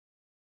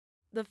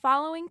The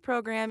following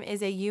program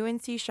is a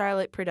UNC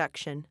Charlotte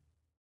production.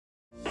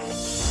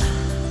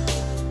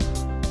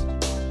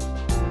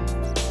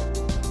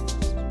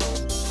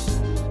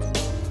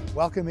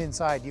 Welcome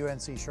inside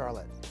UNC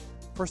Charlotte.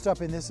 First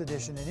up in this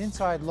edition, an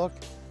inside look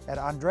at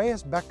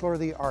Andreas Beckler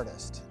the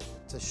artist.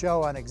 It's a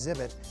show on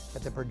exhibit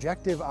at the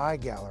Projective Eye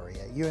Gallery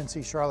at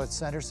UNC Charlotte's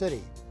Center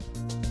City.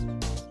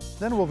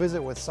 Then we'll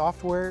visit with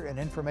software and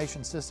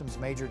information systems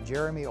major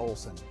Jeremy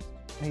Olson.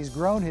 He's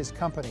grown his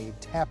company,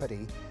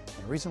 Tappity,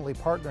 and recently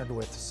partnered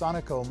with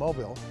Sonico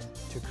Mobile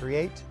to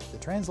create the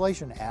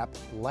translation app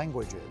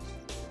Languages.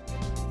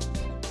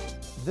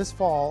 This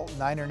fall,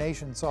 Niner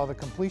Nation saw the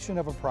completion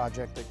of a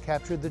project that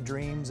captured the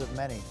dreams of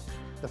many.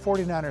 The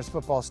 49ers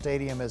football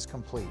stadium is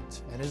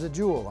complete and is a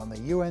jewel on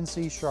the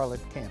UNC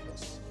Charlotte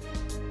campus.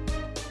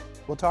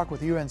 We'll talk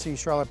with UNC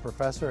Charlotte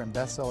professor and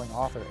best-selling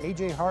author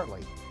A.J.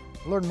 Hartley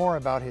to learn more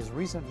about his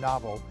recent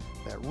novel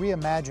that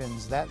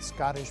reimagines that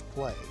Scottish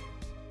play.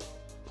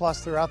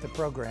 Plus, throughout the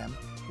program,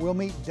 we'll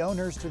meet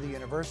donors to the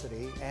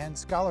university and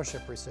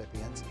scholarship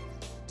recipients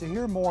to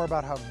hear more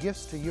about how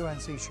gifts to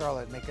UNC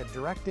Charlotte make a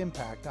direct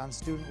impact on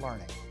student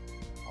learning.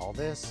 All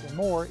this and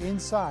more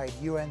inside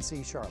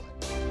UNC Charlotte.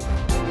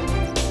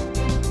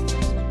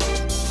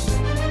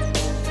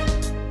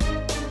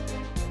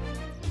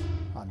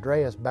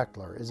 Andreas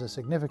Beckler is a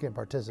significant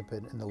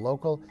participant in the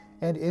local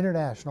and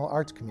international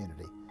arts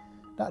community,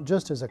 not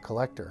just as a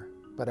collector,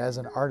 but as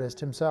an artist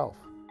himself.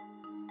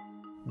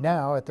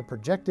 Now at the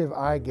Projective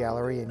Eye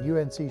Gallery in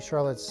UNC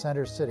Charlotte's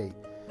Center City,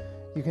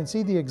 you can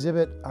see the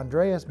exhibit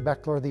Andreas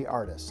Beckler the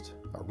Artist,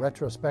 a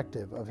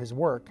retrospective of his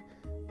work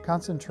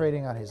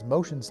concentrating on his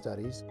motion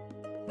studies,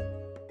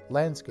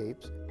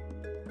 landscapes,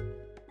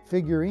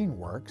 figurine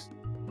works,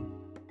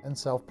 and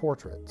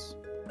self-portraits.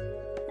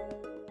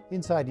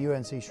 Inside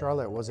UNC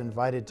Charlotte was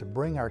invited to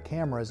bring our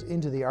cameras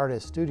into the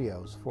artist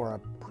studios for a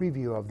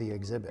preview of the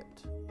exhibit.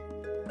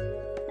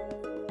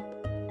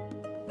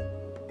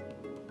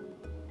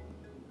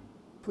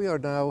 We are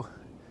now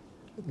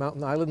at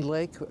Mountain Island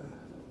Lake, a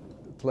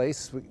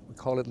place, we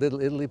call it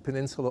Little Italy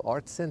Peninsula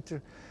Art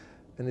Center,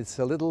 and it's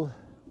a little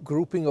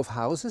grouping of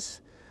houses.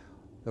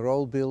 They're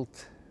all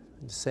built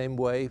in the same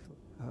way,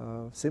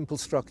 simple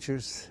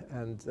structures,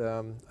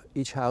 and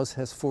each house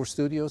has 4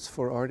 studios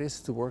for artists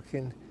to work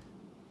in.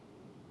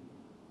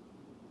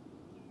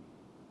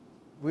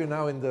 We're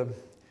now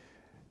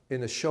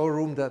in a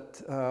showroom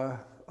that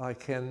I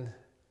can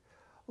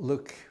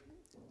look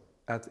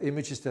at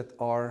images that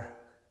are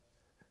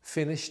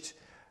finished.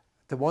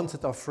 The ones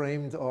that are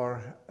framed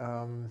are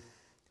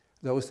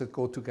those that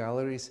go to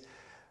galleries.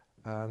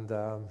 And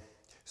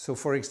so,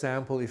 for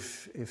example,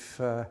 if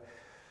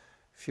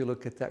you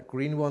look at that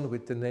green one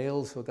with the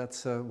nail, so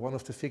that's one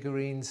of the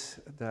figurines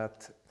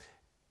that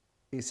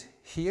is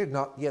here,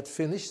 not yet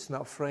finished,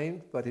 not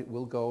framed, but it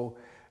will go,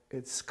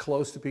 it's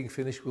close to being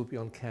finished, will be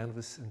on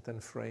canvas and then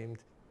framed.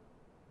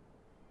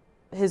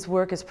 His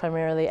work is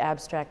primarily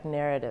abstract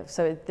narrative,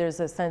 so there's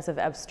a sense of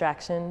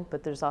abstraction,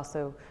 but there's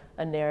also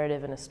a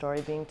narrative and a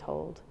story being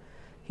told.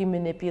 He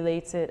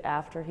manipulates it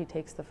after he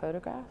takes the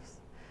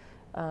photographs,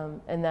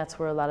 and that's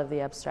where a lot of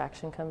the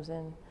abstraction comes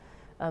in.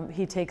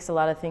 He takes a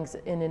lot of things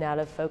in and out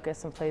of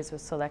focus and plays with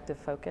selective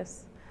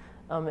focus,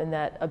 and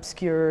that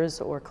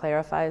obscures or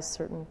clarifies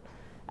certain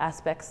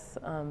aspects.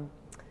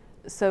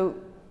 So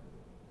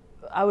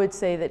I would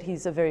say that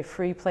he's a very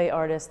free play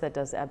artist that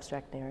does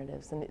abstract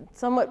narratives, and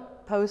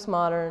somewhat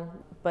postmodern,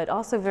 but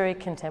also very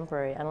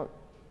contemporary. I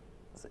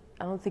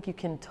don't think you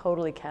can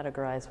totally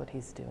categorize what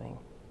he's doing,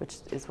 which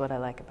is what I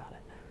like about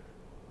it.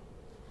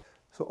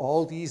 So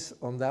all these,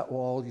 on that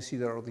wall, you see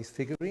there are these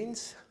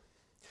figurines.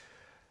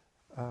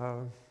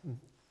 And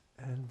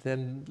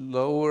then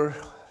lower,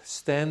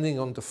 standing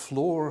on the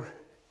floor,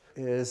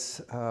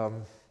 is a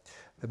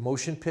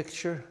motion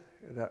picture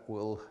that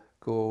will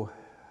go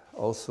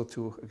also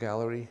to a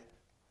gallery.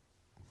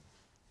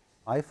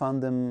 I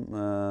found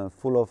them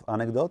full of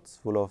anecdotes,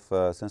 full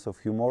of sense of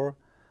humor.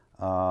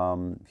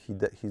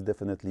 He's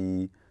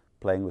definitely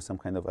playing with some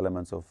kind of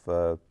elements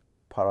of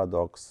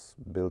paradox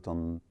built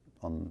on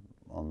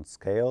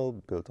scale,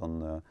 built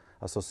on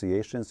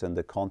associations and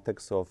the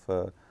context of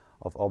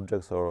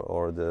objects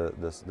or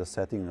the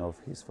setting of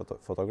his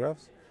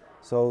photographs.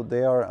 So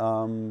they are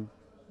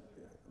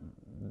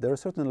there are a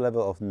certain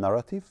level of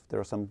narrative. There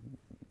are some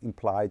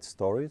implied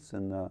stories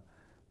and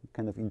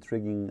kind of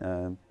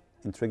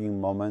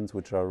intriguing moments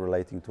which are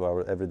relating to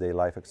our everyday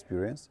life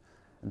experience.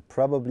 And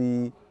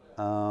probably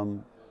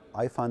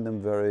I find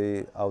them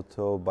very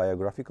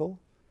autobiographical,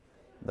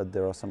 that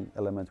there are some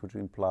elements which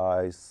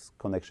implies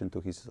connection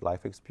to his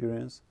life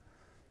experience.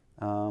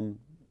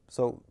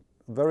 So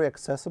very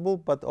accessible,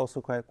 but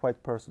also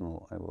quite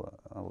personal,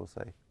 I will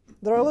say.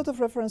 There are a lot of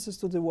references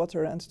to the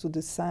water and to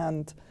the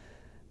sand,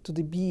 to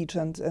the beach,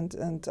 and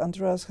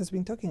Andreas has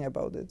been talking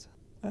about it.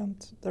 And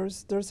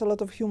there's a lot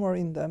of humor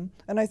in them,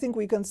 and I think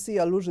we can see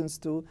allusions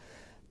to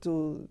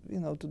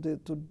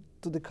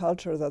the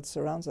culture that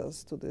surrounds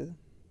us.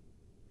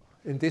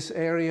 In this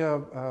area,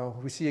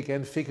 we see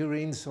again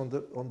figurines on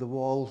the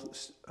wall,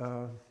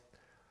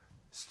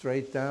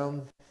 straight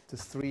down. the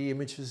 3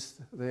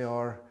 images, they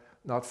are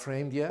not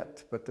framed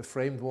yet, but the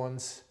framed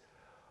ones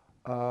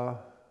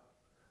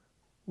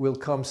will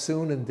come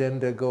soon, and then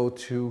they go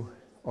to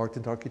Art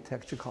and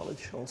Architecture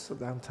College, also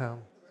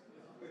downtown.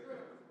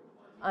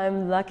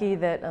 I'm lucky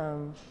that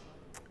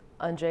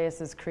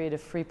Andreas's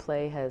creative free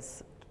play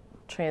has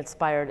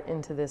transpired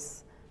into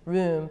this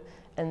room,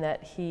 and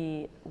that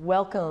he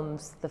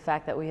welcomes the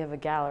fact that we have a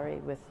gallery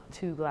with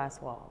 2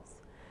 glass walls.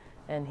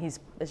 And he's,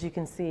 as you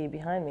can see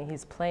behind me,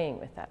 he's playing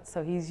with that.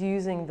 So he's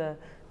using the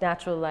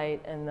natural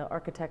light and the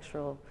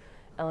architectural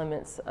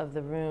elements of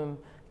the room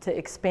to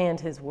expand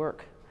his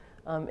work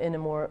in a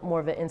more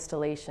of an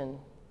installation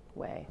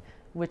way,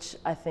 which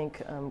I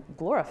think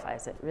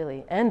glorifies it,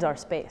 really, and our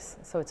space.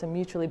 So it's a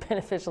mutually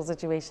beneficial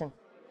situation.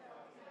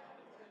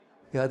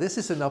 Yeah, this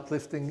is an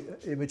uplifting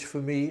image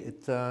for me.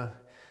 It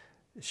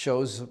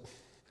shows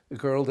a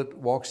girl that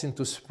walks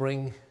into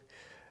spring,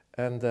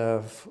 and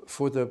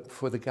for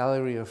the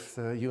gallery of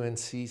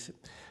UNC,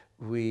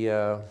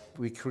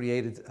 we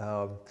created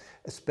a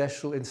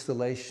special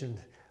installation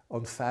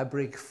on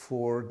fabric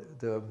for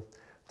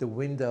the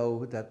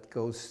window that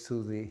goes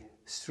to the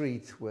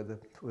street where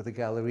the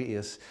gallery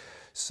is.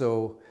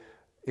 So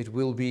it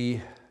will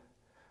be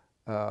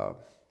a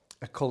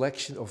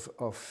collection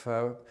of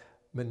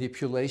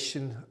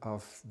manipulation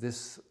of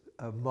this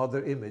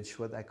mother image,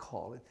 what I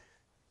call it.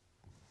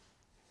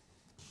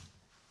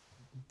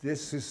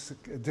 This is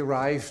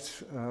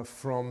derived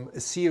from a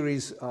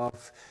series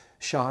of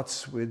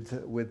shots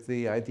with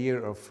the idea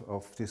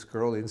of this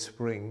girl in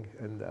spring,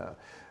 and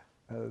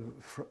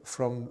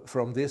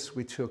from this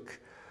we took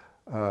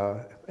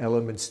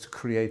elements to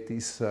create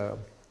these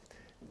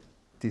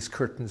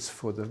curtains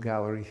for the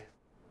gallery.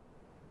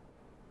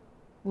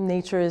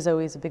 Nature is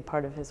always a big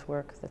part of his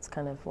work. That's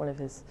kind of one of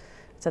his,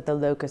 it's at the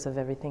locus of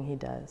everything he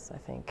does, I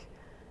think.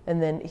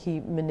 And then he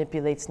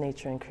manipulates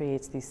nature and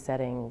creates these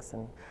settings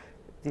and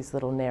these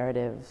little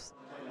narratives.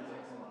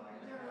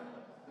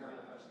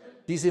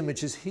 These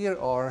images here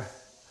are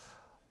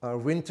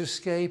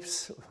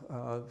winterscapes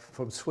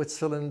from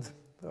Switzerland.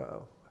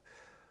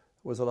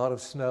 Was a lot of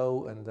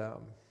snow, and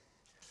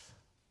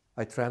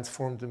I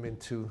transformed them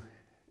into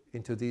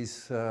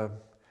these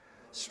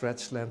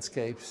stretched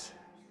landscapes.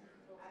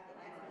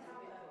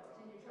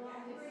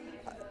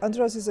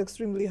 Andreas is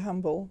extremely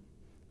humble,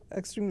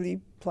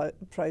 extremely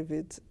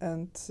private,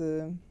 and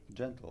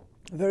Gentle.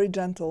 very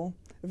gentle,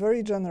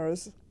 very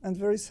generous, and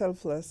very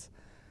selfless.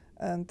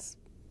 And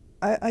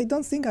I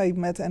don't think I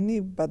met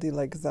anybody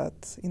like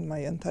that in my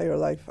entire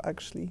life,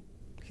 actually.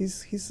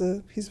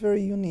 He's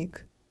very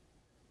unique.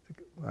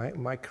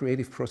 My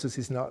creative process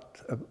is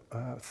not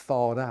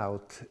thought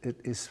out,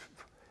 it is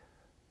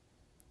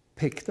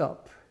picked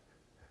up.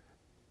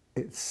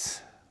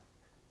 It's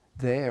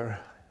there,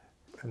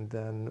 and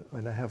then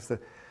when I have the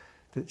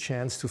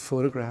chance to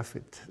photograph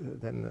it,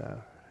 then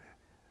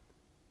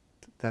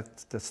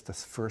that's the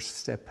first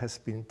step has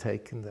been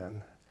taken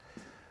then.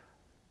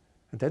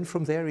 And then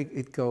from there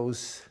it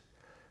goes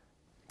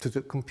to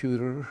the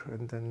computer,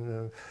 and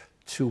then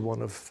to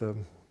one of the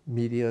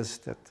medias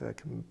that I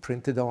can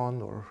print it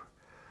on, or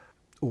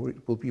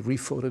it will be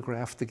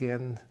rephotographed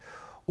again,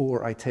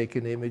 or I take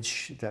an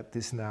image that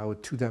is now a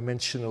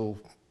 2-dimensional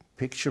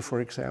picture,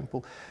 for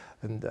example,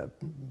 and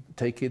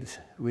take it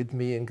with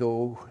me and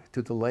go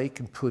to the lake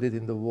and put it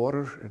in the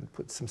water and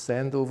put some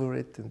sand over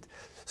it and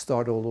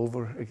start all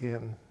over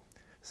again.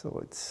 So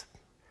it's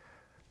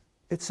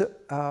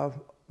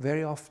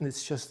very often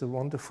it's just a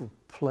wonderful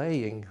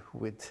playing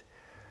with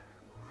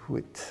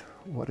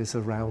what is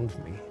around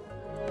me.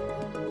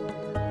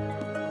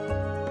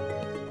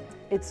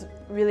 It's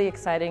really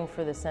exciting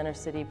for the Center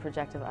City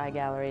Projective Eye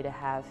Gallery to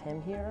have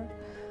him here,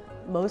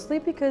 mostly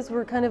because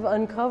we're kind of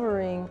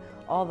uncovering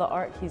all the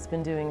art he's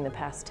been doing the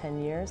past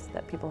 10 years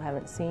that people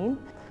haven't seen.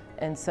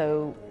 And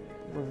so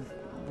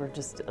we're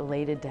just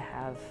elated to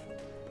have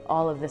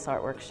all of this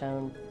artwork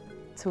shown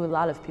to a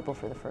lot of people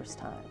for the first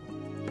time.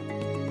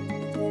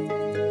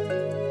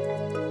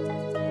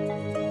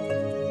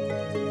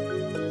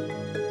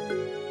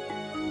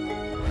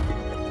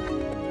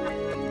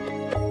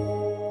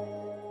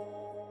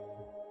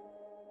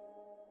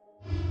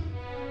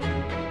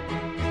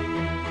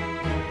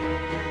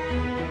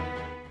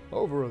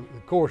 Over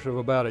the course of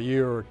about a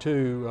year or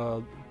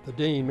two, the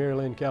Dean, Mary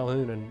Lynn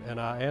Calhoun, and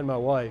I and my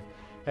wife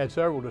had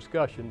several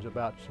discussions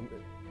about some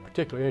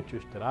particular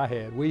interest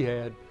that we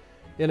had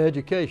in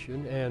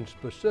education, and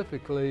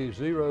specifically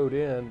zeroed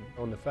in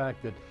on the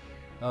fact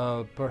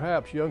that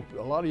perhaps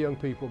a lot of young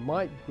people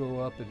might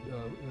grow up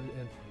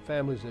in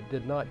families that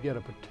did not get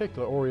a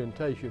particular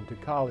orientation to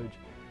college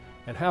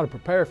and how to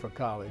prepare for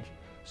college.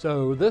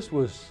 So this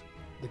was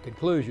the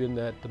conclusion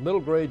that the middle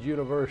grade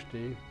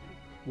university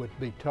would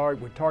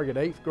target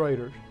 8th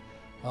graders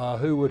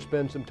who would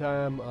spend some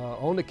time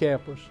on the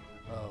campus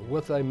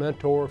with a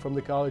mentor from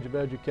the College of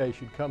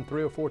Education, come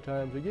 3 or 4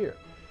 times a year.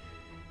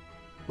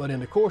 But in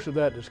the course of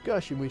that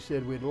discussion, we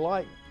said we'd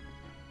like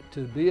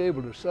to be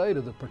able to say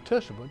to the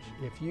participants,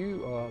 if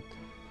you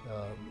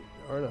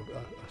earn a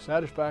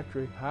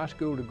satisfactory high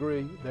school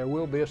degree, there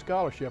will be a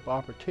scholarship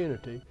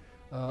opportunity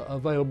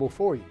available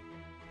for you.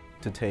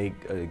 To take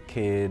a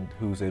kid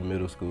who's in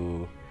middle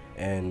school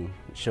and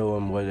show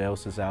him what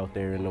else is out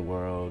there in the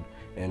world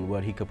and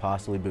what he could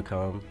possibly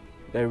become,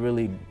 that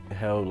really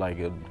held like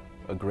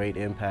a great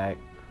impact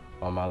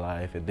on my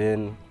life. And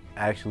then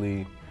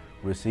actually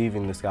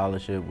receiving the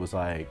scholarship was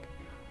like,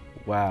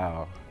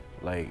 wow,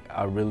 like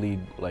I really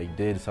like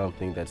did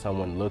something that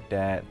someone looked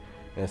at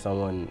and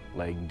someone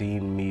like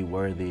deemed me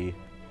worthy.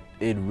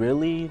 It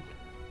really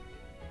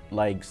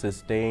like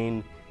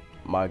sustained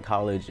my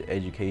college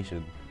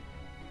education,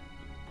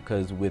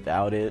 because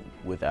without it,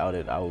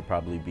 I would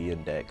probably be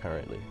in debt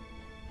currently.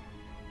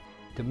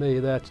 To me,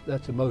 that's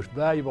the most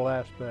valuable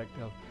aspect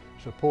of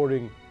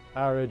supporting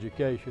higher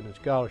education and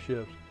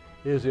scholarships,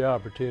 is the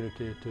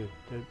opportunity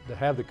to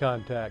have the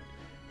contact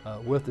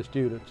with the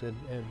students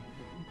and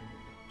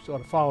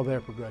sort of follow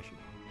their progression.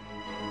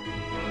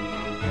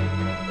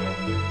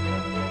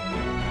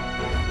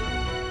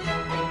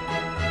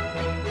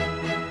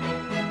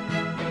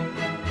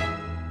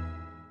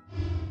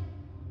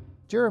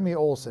 Jeremy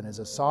Olson is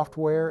a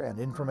software and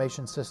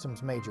information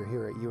systems major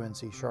here at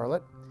UNC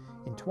Charlotte.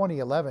 In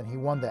 2011, he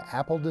won the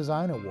Apple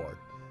Design Award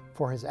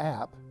for his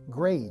app,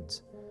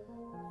 Grades.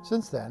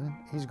 Since then,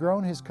 he's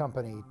grown his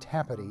company,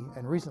 Tappity,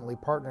 and recently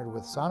partnered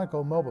with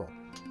Sonico Mobile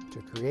to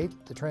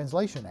create the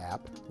translation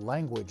app,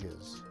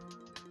 Languages.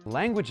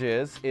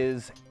 Languages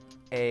is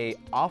an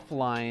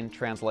offline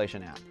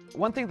translation app.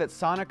 One thing that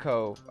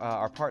Sonico,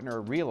 our partner,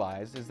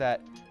 realized is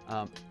that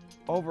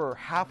over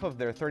half of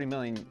their 30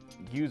 million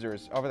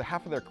users, over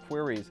half of their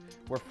queries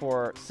were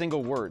for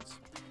single words.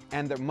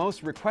 And the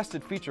most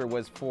requested feature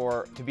was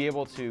to be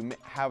able to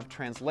have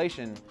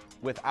translation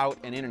without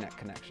an internet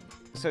connection.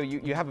 So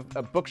you have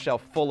a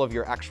bookshelf full of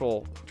your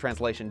actual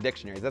translation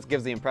dictionaries. That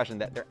gives the impression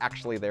that they're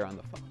actually there on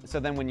the phone. So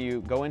then when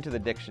you go into the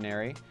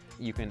dictionary,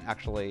 you can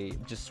actually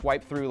just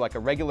swipe through like a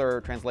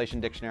regular translation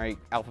dictionary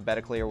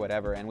alphabetically or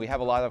whatever, and we have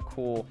a lot of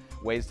cool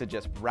ways to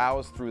just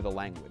browse through the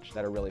language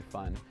that are really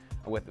fun.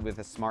 With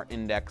a smart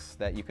index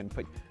that you can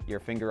put your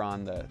finger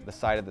on the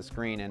side of the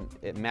screen, and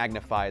it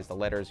magnifies the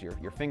letters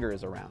your finger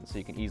is around, so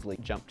you can easily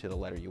jump to the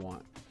letter you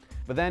want.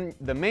 But then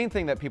the main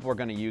thing that people are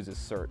going to use is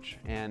search,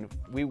 and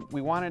we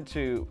wanted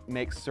to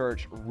make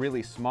search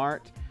really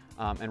smart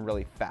and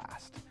really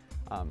fast.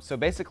 So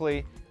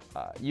basically,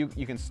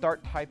 you can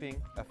start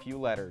typing a few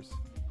letters,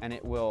 and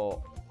it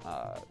will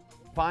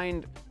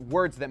find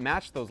words that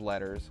match those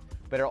letters,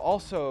 but it'll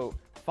also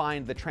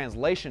find the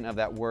translation of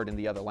that word in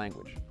the other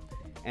language.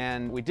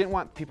 And we didn't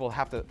want people to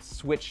have to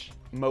switch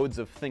modes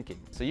of thinking.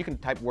 So you can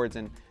type words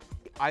in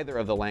either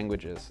of the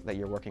languages that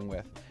you're working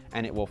with,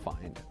 and it will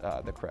find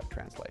the correct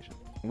translation.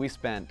 We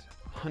spent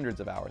hundreds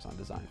of hours on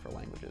design for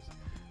languages.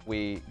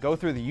 We go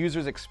through the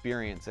user's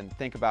experience and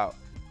think about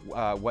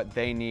what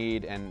they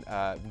need, and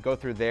go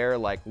through their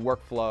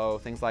workflow,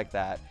 things like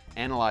that,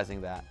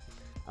 analyzing that.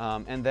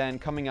 And then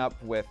coming up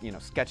with,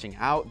 sketching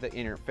out the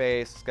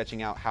interface,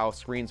 sketching out how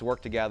screens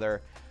work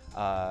together,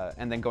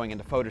 and then going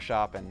into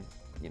Photoshop and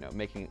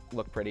making it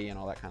look pretty and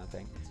all that kind of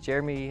thing.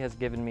 Jeremy has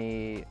given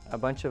me a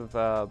bunch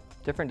of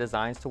different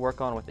designs to work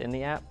on within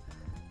the app,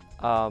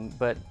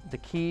 but the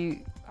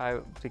key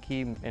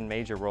and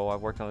major role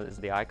I've worked on is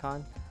the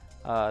icon.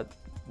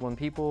 When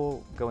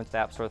people go into the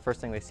App Store, the first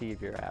thing they see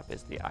of your app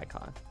is the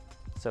icon.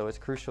 So it's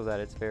crucial that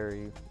it's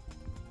very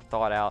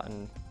thought out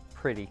and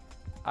pretty.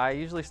 I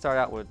usually start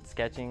out with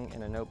sketching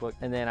in a notebook,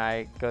 and then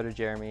I go to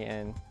Jeremy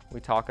and we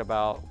talk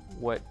about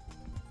what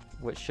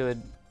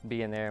should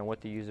be in there and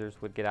what the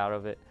users would get out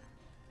of it.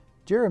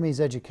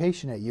 Jeremy's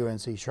education at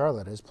UNC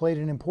Charlotte has played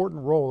an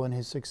important role in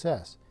his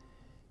success.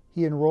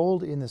 He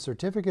enrolled in the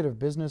Certificate of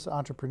Business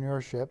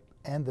Entrepreneurship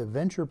and the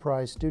Venture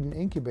Prize Student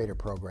Incubator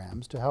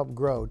programs to help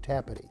grow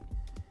Tappity.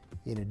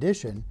 In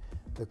addition,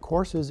 the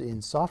courses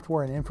in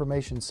software and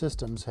information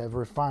systems have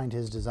refined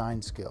his design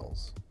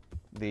skills.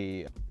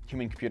 The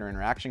human-computer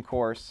interaction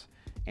course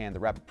and the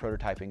rapid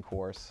prototyping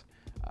course,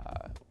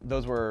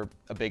 those were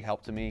a big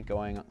help to me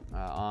going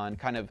on,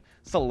 kind of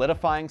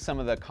solidifying some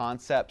of the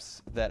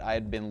concepts that I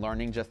had been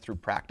learning just through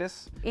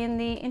practice. In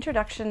the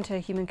introduction to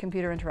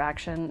human-computer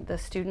interaction, the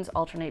students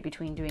alternate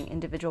between doing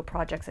individual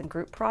projects and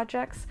group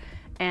projects,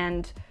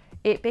 and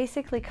it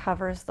basically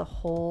covers the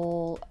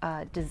whole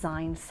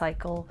design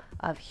cycle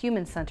of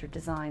human-centered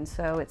design.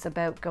 So it's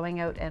about going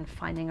out and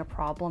finding a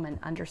problem and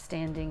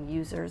understanding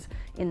users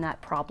in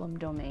that problem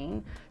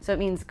domain. So it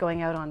means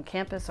going out on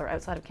campus or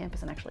outside of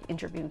campus and actually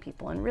interviewing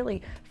people and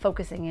really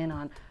focusing in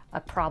on a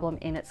problem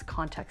in its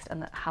context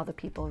and how the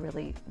people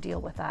really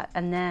deal with that.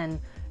 And then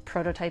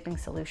prototyping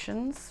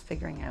solutions,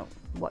 figuring out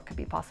what could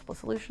be possible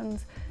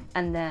solutions,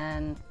 and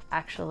then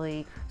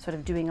actually sort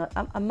of doing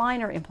a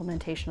minor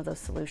implementation of those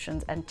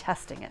solutions and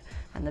testing it.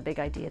 And the big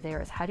idea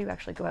there is, how do you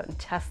actually go out and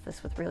test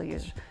this with real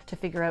users to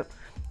figure out,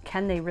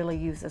 can they really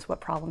use this?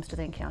 What problems do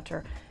they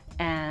encounter?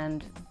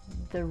 And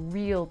the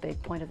real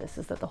big point of this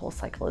is that the whole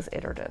cycle is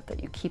iterative,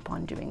 that you keep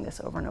on doing this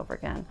over and over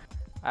again.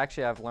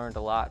 Actually, I've learned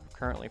a lot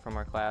currently from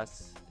our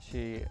class.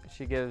 She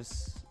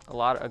gives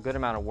a good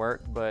amount of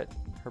work, but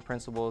her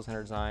principles and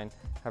her design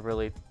have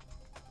really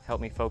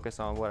help me focus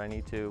on what I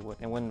need to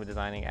and when we're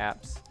designing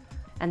apps.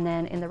 And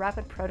then in the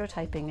rapid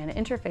prototyping and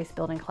interface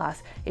building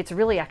class, it's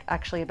really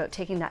actually about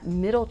taking that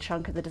middle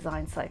chunk of the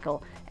design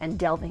cycle and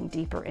delving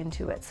deeper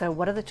into it. So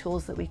what are the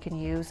tools that we can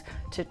use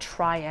to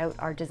try out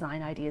our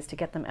design ideas, to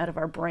get them out of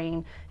our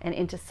brain and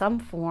into some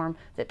form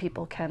that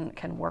people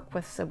can work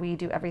with? So we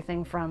do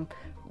everything from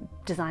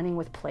designing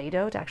with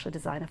Play-Doh to actually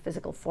design a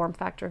physical form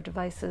factor of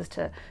devices,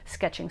 to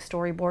sketching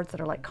storyboards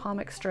that are like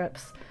comic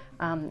strips,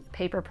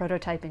 paper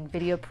prototyping,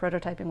 video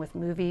prototyping with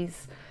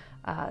movies,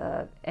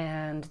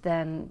 and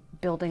then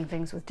building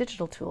things with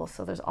digital tools.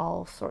 So there's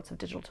all sorts of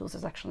digital tools.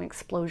 There's actually an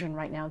explosion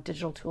right now of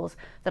digital tools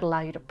that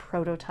allow you to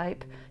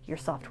prototype your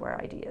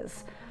software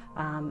ideas.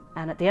 And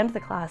at the end of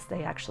the class,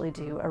 they actually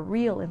do a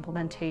real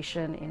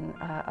implementation in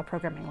a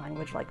programming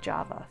language like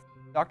Java.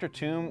 Dr.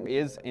 Toom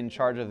is in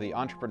charge of the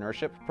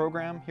entrepreneurship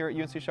program here at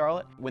UNC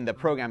Charlotte. When the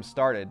program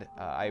started,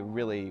 I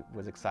really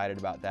was excited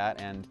about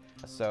that, and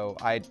so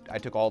I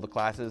took all the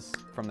classes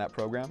from that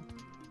program.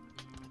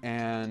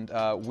 And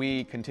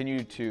we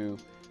continue to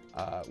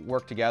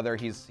work together.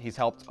 He's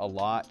helped a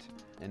lot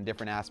in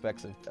different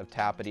aspects of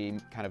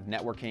Tapity, kind of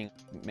networking,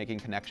 making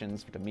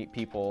connections to meet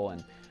people,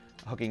 and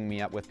hooking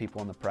me up with people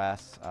in the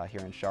press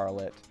here in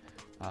Charlotte,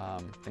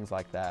 things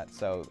like that.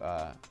 So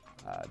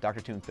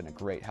Dr. Toom's been a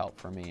great help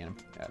for me and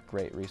a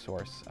great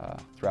resource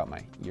throughout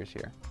my years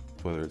here.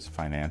 Whether it's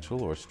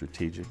financial or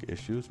strategic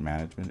issues,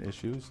 management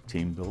issues,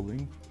 team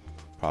building,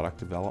 product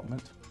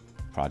development,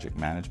 project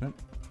management,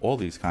 all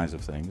these kinds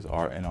of things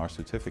are in our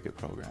certificate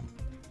program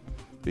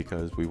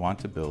because we want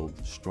to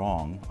build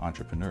strong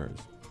entrepreneurs.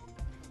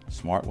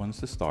 Smart ones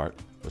to start,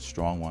 but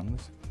strong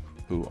ones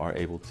who are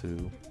able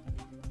to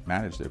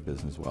manage their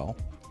business well.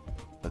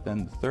 But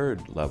then the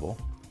third level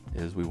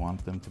is we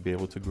want them to be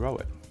able to grow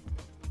it.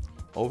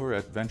 Over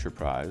at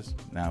Ventureprise,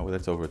 now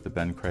that's over at the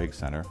Ben Craig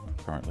Center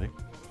currently,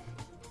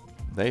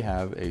 they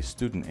have a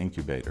student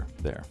incubator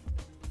there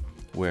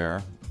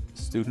where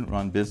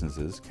student-run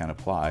businesses can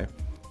apply.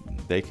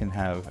 They can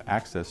have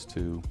access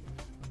to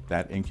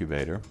that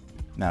incubator.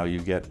 Now you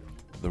get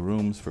the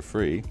rooms for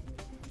free,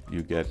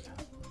 you get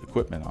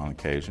equipment on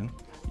occasion,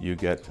 you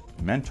get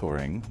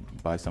mentoring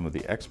by some of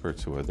the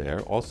experts who are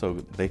there. Also,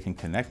 they can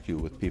connect you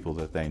with people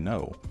that they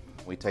know.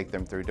 We take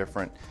them through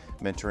different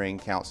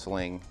mentoring,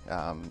 counseling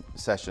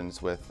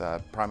sessions with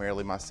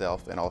primarily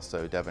myself and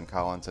also Devin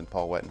Collins and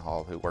Paul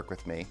Wettenhall, who work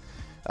with me,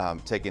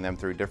 taking them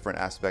through different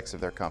aspects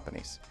of their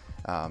companies.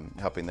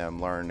 Helping them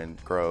learn and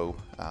grow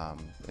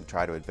and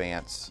try to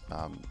advance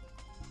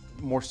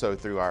more so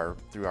through our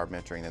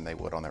mentoring than they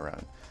would on their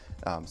own.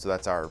 So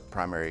that's our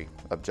primary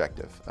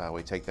objective.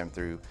 We take them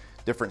through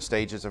different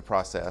stages of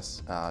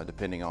process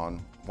depending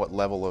on what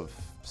level of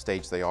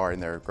stage they are in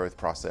their growth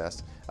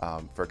process.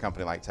 For a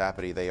company like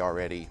Tapity, they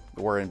already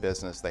were in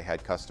business, they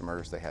had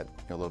customers, they had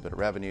a little bit of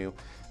revenue.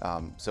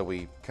 So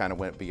we kind of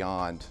went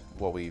beyond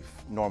what we've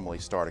normally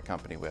start a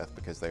company with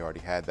because they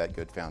already had that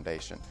good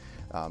foundation.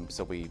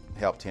 So we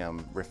helped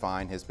him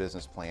refine his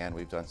business plan.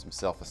 We've done some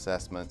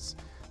self-assessments,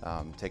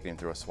 taking him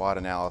through a SWOT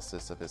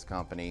analysis of his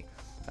company,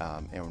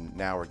 and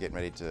now we're getting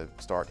ready to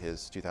start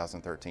his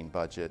 2013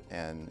 budget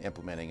and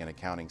implementing an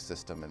accounting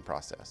system and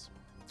process.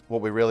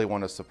 What we really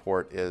want to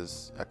support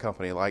is a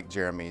company like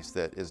Jeremy's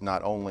that is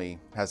not only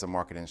has a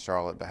market in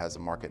Charlotte, but has a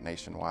market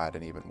nationwide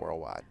and even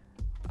worldwide.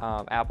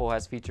 Apple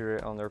has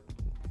featured it on their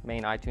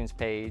main iTunes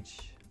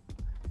page.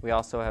 We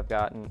also have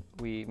gotten,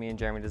 me and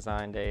Jeremy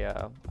designed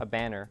a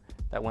banner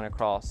that went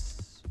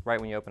across right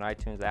when you open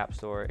iTunes, the App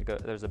Store.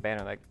 There's a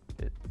banner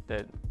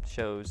that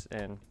shows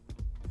in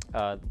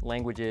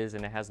languages,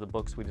 and it has the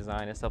books we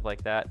designed and stuff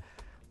like that.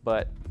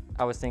 But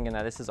I was thinking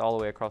that this is all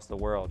the way across the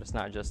world. It's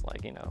not just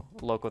like, a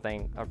local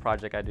thing, a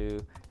project I do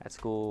at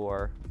school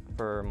or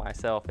for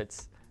myself.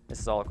 This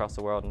is all across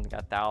the world, and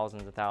got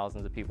thousands and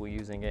thousands of people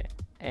using it.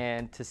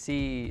 And to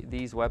see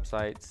these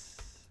websites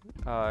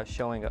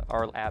showing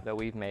our app that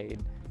we've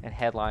made and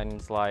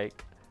headlines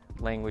like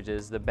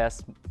languages, the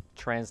best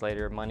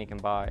translator money can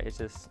buy, it's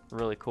just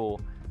really cool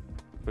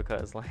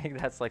because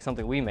that's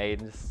something we made,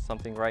 just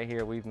something right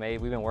here we've made.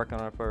 We've been working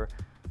on it for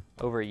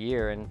over a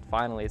year, and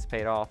finally it's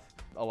paid off.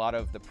 A lot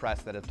of the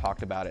press that have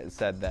talked about it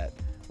said that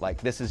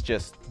this is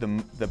just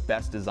the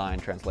best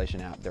designed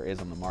translation app there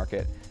is on the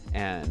market,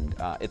 and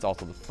it's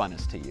also the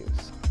funnest to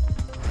use.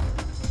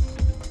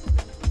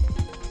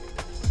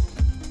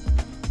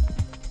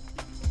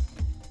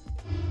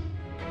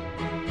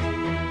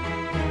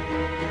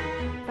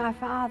 My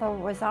father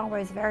was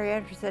always very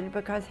interested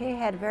because he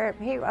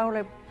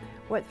only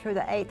went through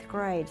the 8th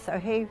grade, so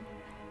he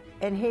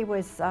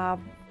was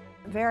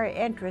very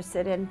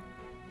interested in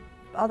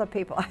other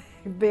people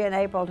being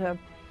able to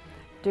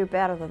do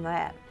better than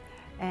that.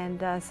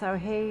 And so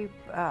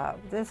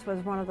this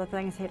was one of the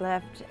things he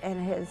left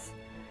in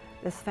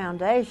this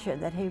foundation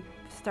that he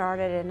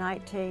started in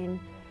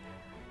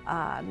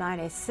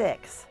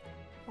 1996.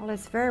 Well,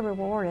 it's very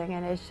rewarding,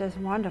 and it's just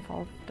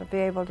wonderful to be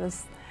able to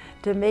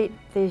meet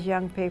these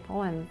young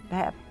people and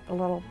have a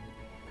little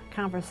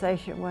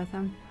conversation with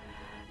them,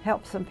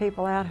 help some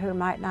people out who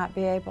might not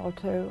be able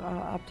to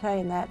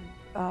obtain that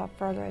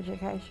further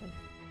education.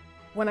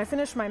 When I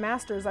finished my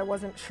master's, I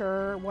wasn't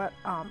sure what,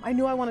 I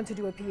knew I wanted to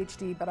do a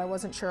PhD, but I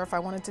wasn't sure if I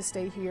wanted to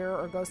stay here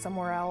or go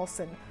somewhere else.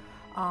 And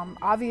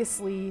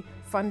obviously,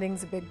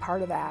 funding's a big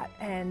part of that.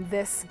 And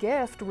this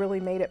gift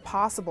really made it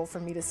possible for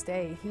me to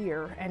stay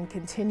here and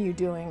continue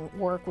doing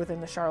work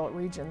within the Charlotte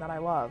region that I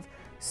love.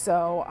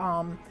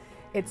 So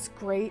it's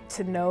great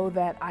to know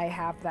that I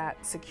have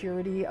that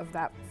security of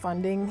that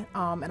funding,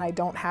 and I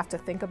don't have to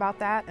think about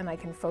that, and I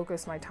can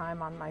focus my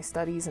time on my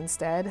studies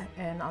instead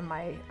and on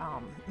my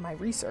my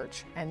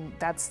research, and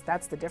that's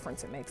the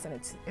difference it makes, and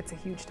it's a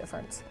huge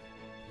difference.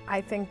 I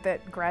think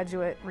that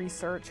graduate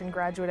research and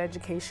graduate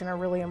education are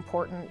really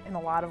important in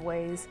a lot of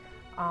ways.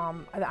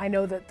 I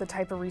know that the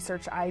type of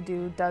research I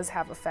do does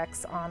have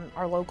effects on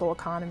our local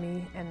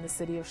economy and the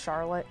city of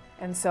Charlotte.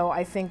 And so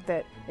I think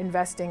that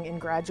investing in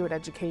graduate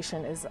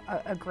education is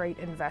a great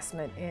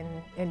investment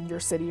in your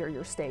city or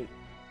your state.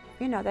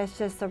 You know, that's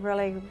just a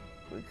really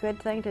good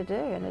thing to do,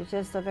 and it's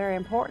just a very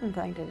important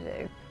thing to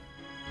do.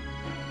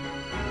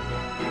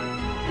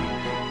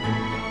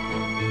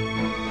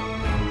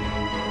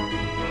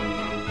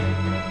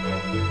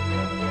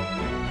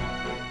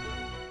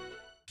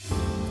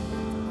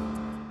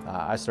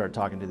 I started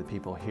talking to the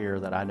people here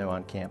that I know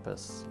on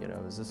campus. You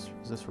know, is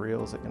this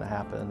real? Is it going to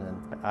happen?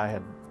 And I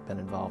had been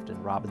involved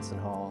in Robinson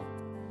Hall,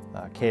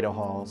 Cato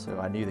Hall, so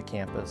I knew the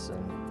campus,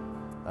 and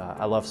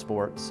I love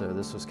sports, so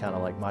this was kind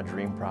of like my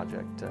dream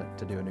project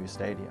to do a new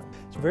stadium.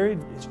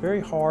 It's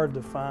very hard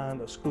to find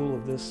a school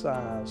of this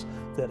size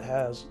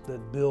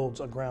that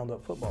builds a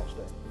ground-up football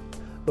stadium,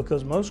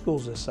 because most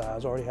schools this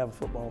size already have a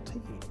football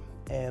team.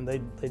 And they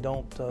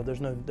don't,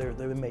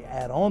 they may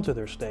add on to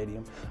their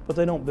stadium, but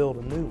they don't build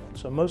a new one.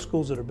 So most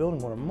schools that are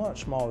building one are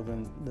much smaller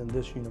than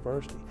this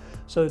university.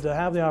 So to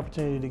have the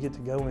opportunity to get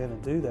to go in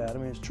and do that, I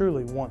mean, it's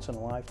truly once in a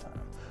lifetime.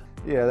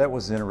 Yeah, that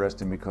was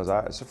interesting because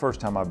it's the first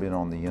time I've been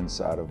on the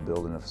inside of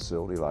building a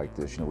facility like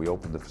this. You know, we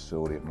opened the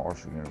facility at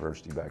Marshall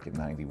University back in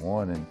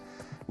 '91, and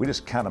we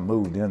just kind of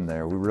moved in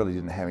there. We really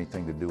didn't have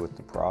anything to do with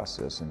the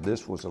process, and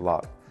this was a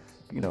lot,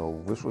 you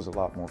know, this was a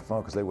lot more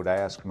fun because they would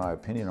ask my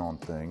opinion on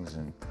things,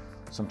 and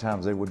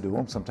sometimes they would do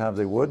them, sometimes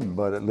they wouldn't,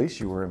 but at least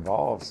you were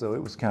involved, so it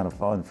was kind of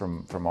fun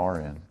from our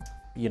end.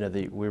 You know,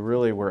 we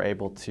really were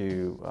able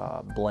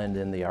to blend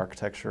in the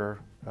architecture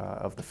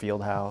of the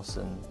field house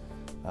and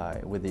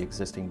with the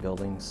existing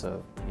buildings.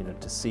 So, you know,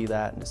 to see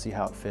that and to see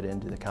how it fit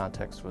into the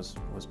context was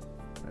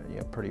you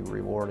know, pretty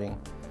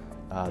rewarding.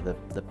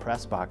 The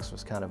press box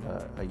was kind of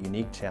a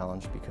unique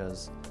challenge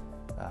because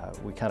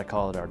we kind of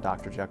call it our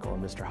Dr. Jekyll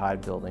and Mr.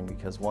 Hyde building,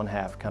 because one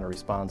half kind of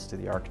responds to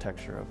the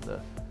architecture of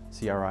the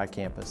CRI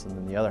campus, and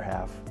then the other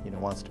half, you know,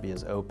 wants to be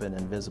as open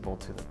and visible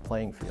to the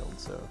playing field.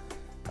 So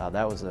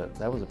that was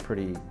a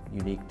pretty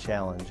unique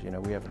challenge. You know,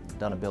 we haven't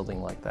done a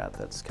building like that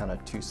that's kind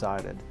of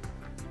two-sided.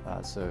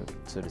 So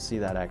to see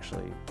that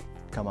actually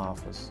come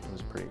off was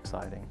pretty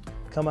exciting.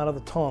 Come out of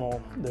the tunnel,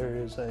 there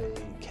is a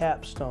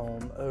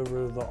capstone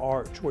over the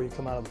arch where you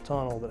come out of the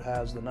tunnel that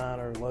has the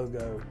Niner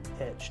logo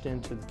etched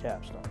into the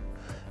capstone.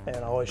 And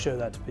I always show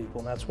that to people,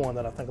 and that's one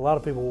that I think a lot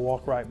of people will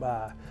walk right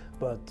by.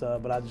 But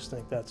I just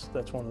think that's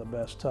one of the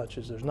best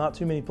touches. There's not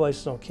too many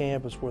places on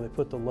campus where they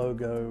put the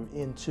logo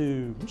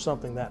into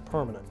something that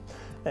permanent.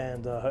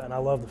 And I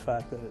love the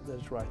fact that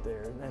it's right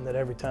there, and that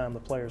every time the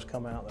players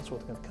come out, that's what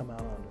they're going to come out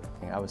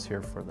under. I was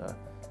here for the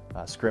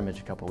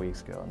scrimmage a couple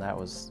weeks ago, and that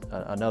was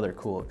another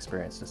cool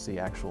experience to see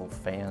actual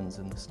fans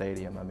in the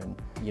stadium. I mean,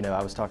 you know,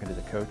 I was talking to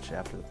the coach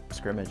after the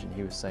scrimmage, and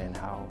he was saying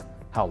how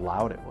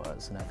loud it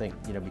was. And I think,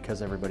 you know,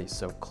 because everybody's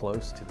so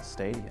close to the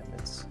stadium,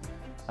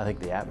 I think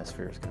the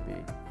atmosphere is going to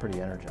be pretty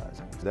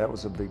energizing. That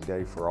was a big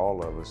day for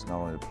all of us, not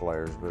only the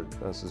players, but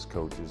us as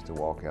coaches, to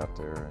walk out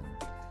there and,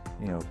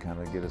 you know, kind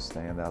of get a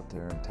stand out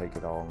there and take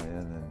it all in.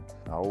 And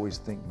I always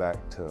think back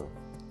to,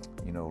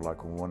 you know,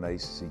 like when we won the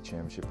ACC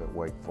championship at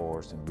Wake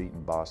Forest and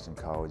beating Boston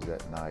College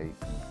that night.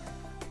 And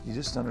you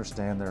just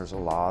understand there's a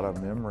lot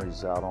of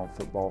memories out on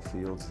football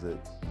fields that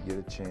you get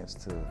a chance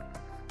to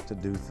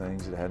do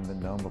things that hadn't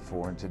been done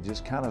before, and to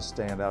just kind of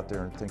stand out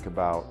there and think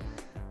about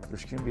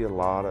there's going to be a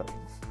lot of,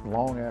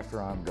 long after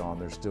I'm gone,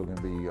 there's still going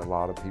to be a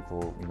lot of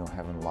people, you know,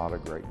 having a lot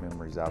of great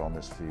memories out on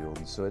this field.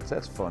 And so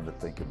that's fun to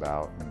think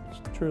about.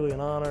 It's truly an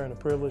honor and a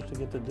privilege to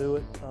get to do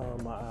it.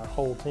 Our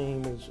whole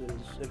team is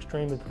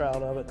extremely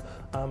proud of it.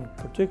 I'm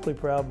particularly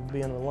proud of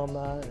being an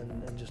alumni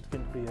and just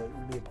getting to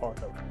be a part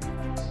of it.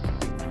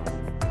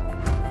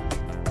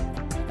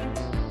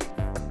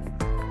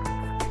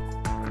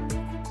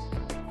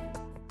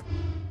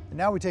 And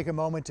now we take a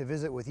moment to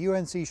visit with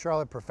UNC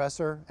Charlotte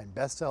professor and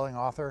best-selling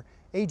author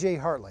A.J.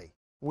 Hartley.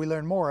 We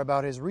learn more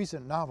about his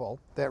recent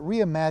novel that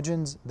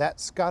reimagines that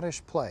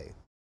Scottish play.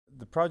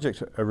 The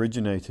project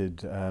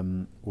originated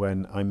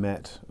when I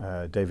met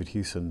David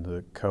Hewson,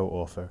 the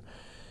co-author,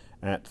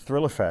 at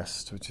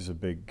Thrillerfest, which is a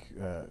big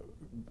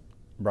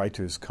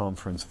writers'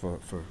 conference for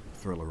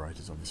thriller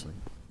writers, obviously.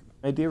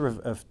 The idea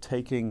of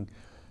taking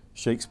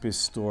Shakespeare's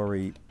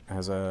story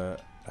as a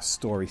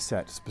story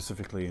set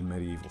specifically in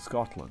medieval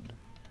Scotland,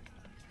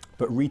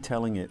 but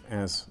retelling it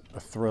as a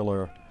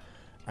thriller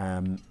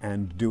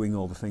and doing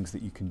all the things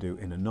that you can do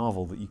in a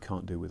novel that you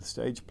can't do with a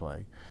stage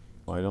play.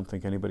 Well, I don't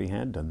think anybody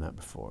had done that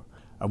before.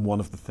 And one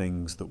of the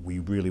things that we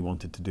really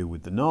wanted to do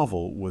with the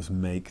novel was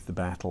make the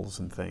battles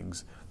and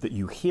things that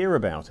you hear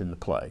about in the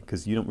play,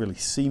 because you don't really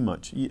see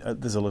much.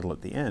 There's a little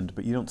at the end,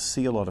 but you don't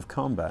see a lot of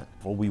combat.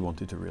 Well, we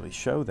wanted to really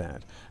show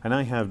that. And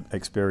I have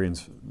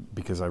experience,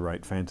 because I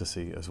write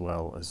fantasy as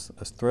well as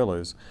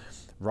thrillers,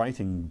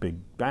 writing big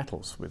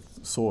battles with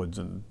swords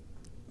and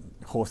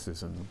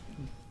horses and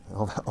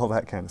all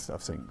that kind of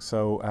stuff.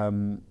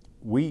 So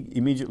we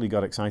immediately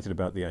got excited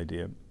about the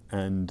idea,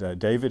 and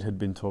David had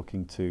been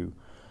talking to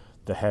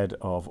the head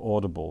of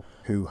Audible,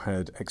 who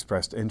had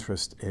expressed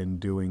interest in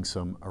doing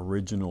some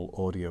original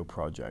audio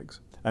projects.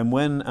 And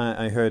when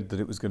I heard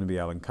that it was going to be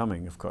Alan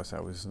Cumming, of course I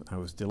was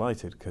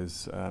delighted,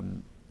 because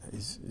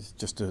he's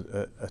just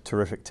a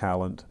terrific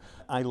talent.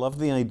 I love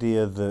the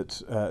idea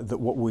that that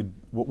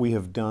what we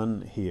have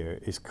done here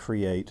is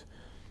create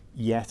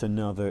yet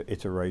another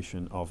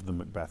iteration of the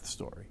Macbeth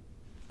story,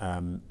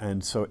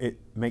 and so it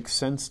makes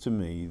sense to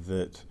me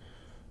that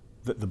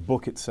the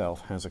book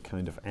itself has a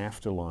kind of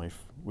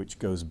afterlife which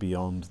goes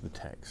beyond the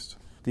text.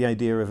 The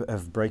idea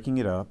of breaking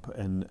it up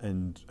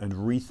and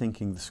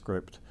rethinking the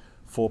script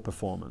for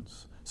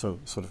performance, so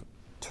sort of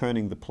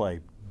turning the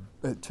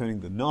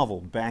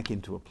novel back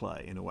into a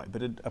play in a way,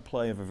 but a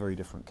play of a very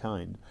different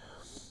kind,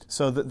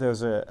 so that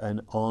there's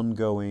an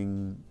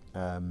ongoing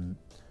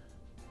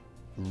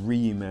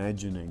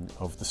reimagining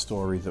of the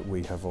story that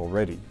we have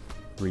already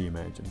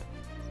reimagined.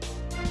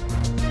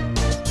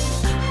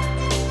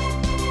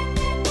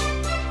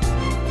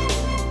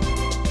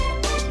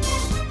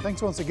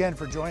 Thanks once again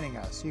for joining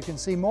us. You can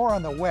see more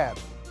on the web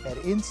at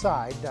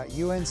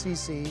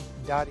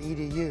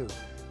inside.uncc.edu,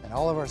 and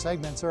all of our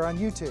segments are on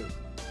YouTube.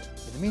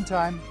 In the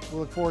meantime, we'll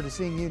look forward to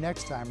seeing you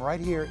next time right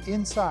here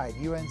inside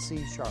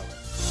UNC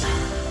Charlotte.